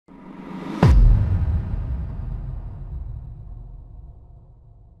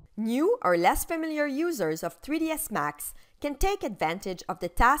New or less familiar users of 3ds Max can take advantage of the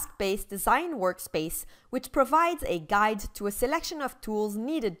task-based Design Workspace, which provides a guide to a selection of tools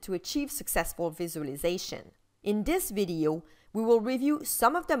needed to achieve successful visualization. In this video, we will review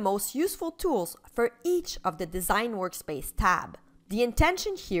some of the most useful tools for each of the Design Workspace tab. The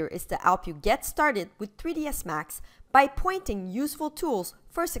intention here is to help you get started with 3ds Max by pointing useful tools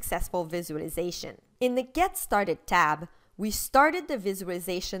for successful visualization. In the Get Started tab, we started the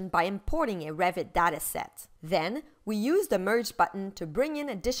visualization by importing a Revit dataset. Then, we used the Merge button to bring in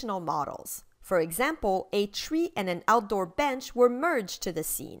additional models. For example, a tree and an outdoor bench were merged to the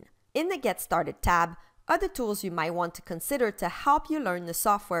scene. In the Get Started tab, other tools you might want to consider to help you learn the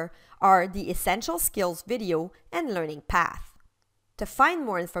software are the Essential Skills video and Learning Path. To find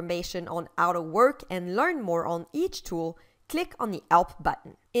more information on how to work and learn more on each tool, click on the Help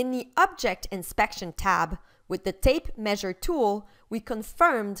button. In the Object Inspection tab, with the Tape Measure tool, we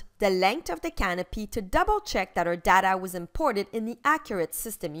confirmed the length of the canopy to double-check that our data was imported in the accurate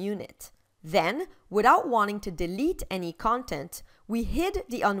system unit. Then, without wanting to delete any content, we hid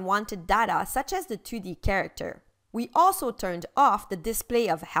the unwanted data such as the 2D character. We also turned off the display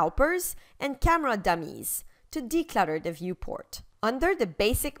of helpers and camera dummies to declutter the viewport. Under the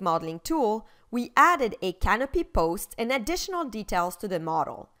Basic Modeling tool, we added a canopy post and additional details to the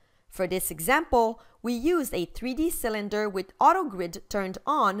model. For this example, we used a 3D cylinder with auto grid turned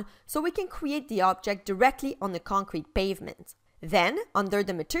on so we can create the object directly on the concrete pavement. Then, under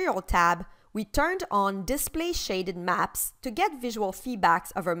the Material tab, we turned on Display Shaded Maps to get visual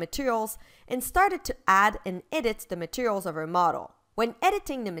feedbacks of our materials and started to add and edit the materials of our model. When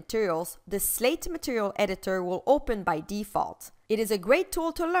editing the materials, the Slate Material Editor will open by default. It is a great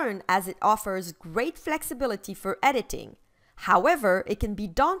tool to learn as it offers great flexibility for editing. However, it can be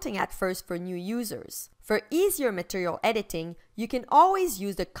daunting at first for new users. For easier material editing, you can always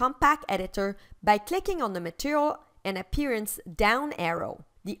use the Compact Editor by clicking on the Material and Appearance down arrow.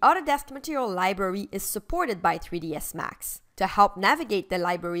 The Autodesk Material Library is supported by 3ds Max. To help navigate the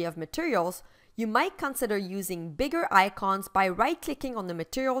library of materials, you might consider using bigger icons by right-clicking on the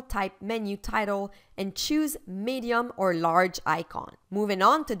Material Type menu title and choose Medium or Large icon. Moving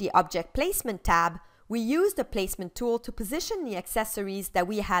on to the Object Placement tab, we used the Placement tool to position the accessories that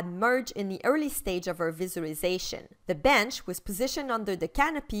we had merged in the early stage of our visualization. The bench was positioned under the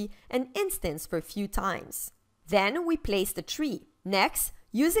canopy and instanced for a few times. Then we placed the tree. Next,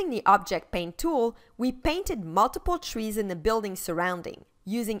 using the Object Paint tool, we painted multiple trees in the building surrounding.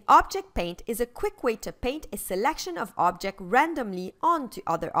 Using Object Paint is a quick way to paint a selection of objects randomly onto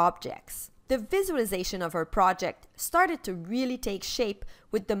other objects. The visualization of our project started to really take shape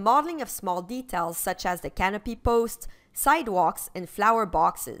with the modeling of small details such as the canopy posts, sidewalks, and flower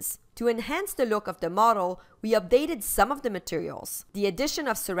boxes. To enhance the look of the model, we updated some of the materials. The addition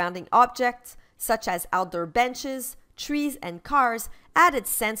of surrounding objects, such as outdoor benches, trees, and cars, added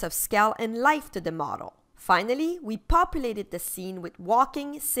sense of scale and life to the model. Finally, we populated the scene with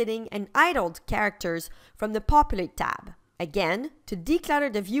walking, sitting, and idled characters from the Populate tab. Again, to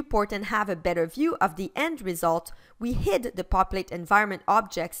declutter the viewport and have a better view of the end result, we hid the Populate environment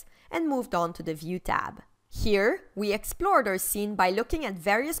objects and moved on to the View tab. Here, we explored our scene by looking at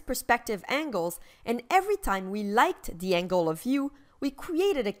various perspective angles, and every time we liked the angle of view, we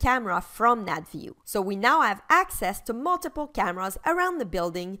created a camera from that view. So we now have access to multiple cameras around the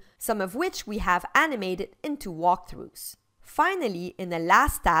building, some of which we have animated into walkthroughs. Finally, in the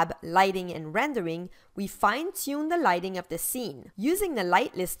last tab, Lighting and Rendering, we fine-tuned the lighting of the scene. Using the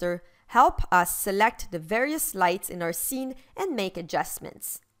Light Lister, help us select the various lights in our scene and make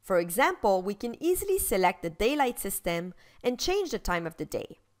adjustments. For example, we can easily select the daylight system and change the time of the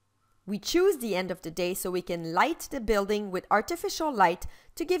day. We choose the end of the day so we can light the building with artificial light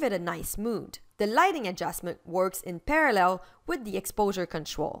to give it a nice mood. The lighting adjustment works in parallel with the exposure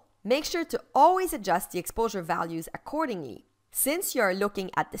control. Make sure to always adjust the exposure values accordingly. Since you are looking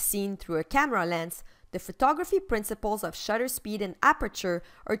at the scene through a camera lens, the photography principles of shutter speed and aperture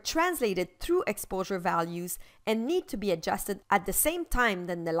are translated through exposure values and need to be adjusted at the same time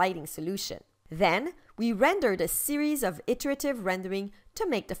than the lighting solution. Then, we rendered a series of iterative rendering to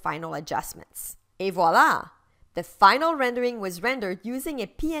make the final adjustments. Et voila! The final rendering was rendered using a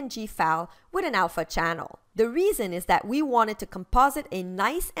PNG file with an alpha channel. The reason is that we wanted to composite a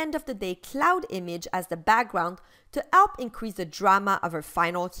nice end-of-the-day cloud image as the background to help increase the drama of our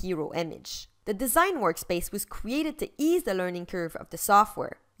final hero image. The Design Workspace was created to ease the learning curve of the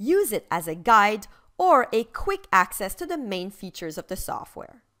software. Use it as a guide or a quick access to the main features of the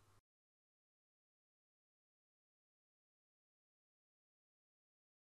software.